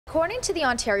According to the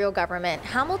Ontario government,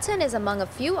 Hamilton is among a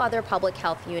few other public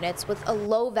health units with a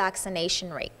low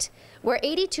vaccination rate, where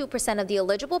 82% of the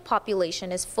eligible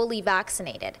population is fully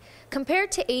vaccinated, compared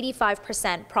to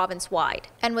 85% province-wide.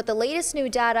 And with the latest new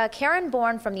data, Karen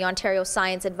Bourne from the Ontario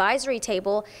Science Advisory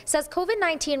Table says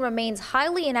COVID-19 remains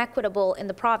highly inequitable in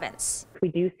the province. We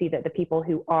do see that the people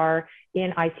who are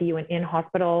in ICU and in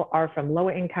hospital are from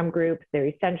lower income groups, they're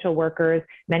essential workers,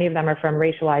 many of them are from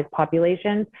racialized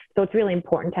populations. So it's really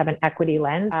important to have an equity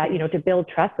lens, to build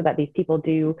trust so that these people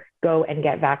do go and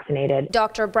get vaccinated.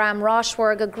 Dr. Bram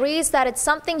Rochwerg agrees that it's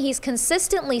something he's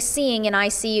consistently seeing in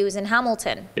ICUs in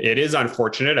Hamilton. It is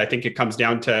unfortunate. I think it comes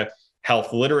down to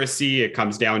health literacy. It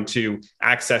comes down to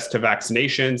access to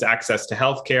vaccinations, access to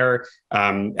healthcare,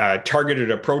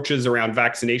 targeted approaches around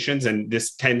vaccinations. And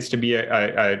this tends to be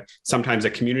sometimes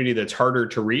a community that's harder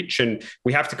to reach. And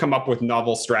we have to come up with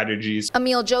novel strategies.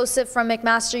 Emil Joseph from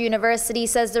McMaster University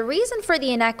says the reason for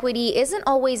the inequity isn't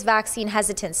always vaccine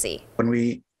hesitancy. When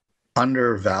we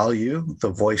undervalue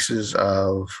the voices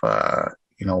of,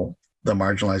 the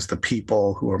marginalized, the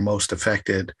people who are most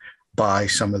affected by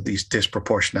some of these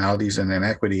disproportionalities and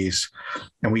inequities,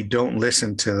 and we don't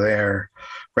listen to their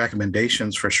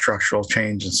recommendations for structural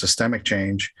change and systemic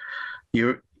change,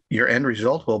 your end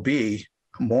result will be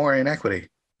more inequity.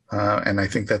 And I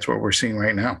think that's what we're seeing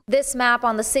right now. This map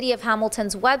on the City of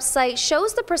Hamilton's website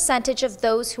shows the percentage of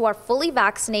those who are fully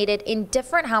vaccinated in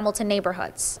different Hamilton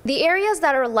neighborhoods. The areas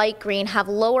that are light green have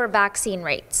lower vaccine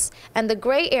rates, and the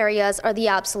gray areas are the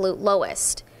absolute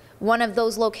lowest. One of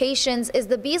those locations is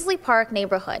the Beasley Park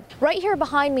neighborhood. Right here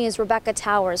behind me is Rebecca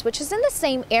Towers, which is in the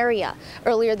same area.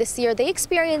 Earlier this year, they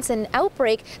experienced an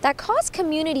outbreak that caused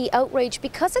community outrage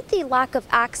because of the lack of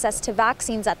access to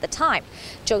vaccines at the time.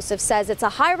 Joseph says it's a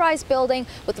high-rise building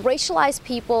with racialized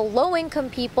people,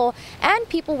 low-income people, and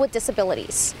people with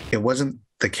disabilities. It wasn't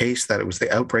the case that it was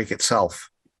the outbreak itself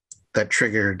that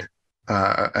triggered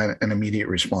an immediate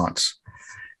response.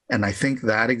 And I think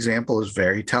that example is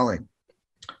very telling,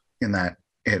 in that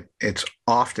it's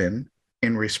often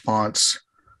in response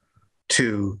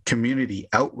to community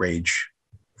outrage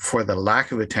for the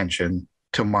lack of attention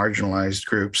to marginalized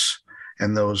groups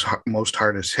and those most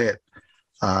hardest hit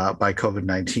by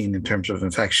COVID-19 in terms of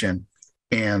infection,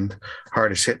 and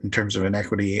hardest hit in terms of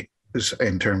inequity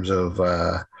in terms of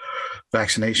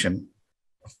vaccination,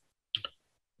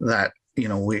 that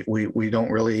we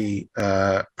don't really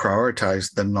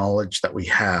prioritize the knowledge that we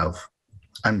have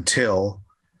until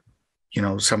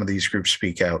some of these groups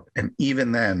speak out. And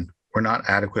even then, we're not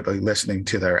adequately listening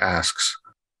to their asks.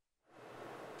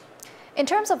 In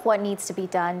terms of what needs to be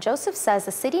done, Joseph says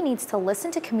the city needs to listen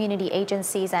to community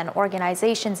agencies and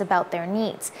organizations about their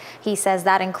needs. He says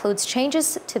that includes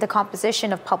changes to the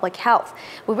composition of public health.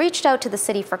 We reached out to the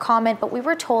city for comment, but we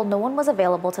were told no one was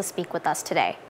available to speak with us today.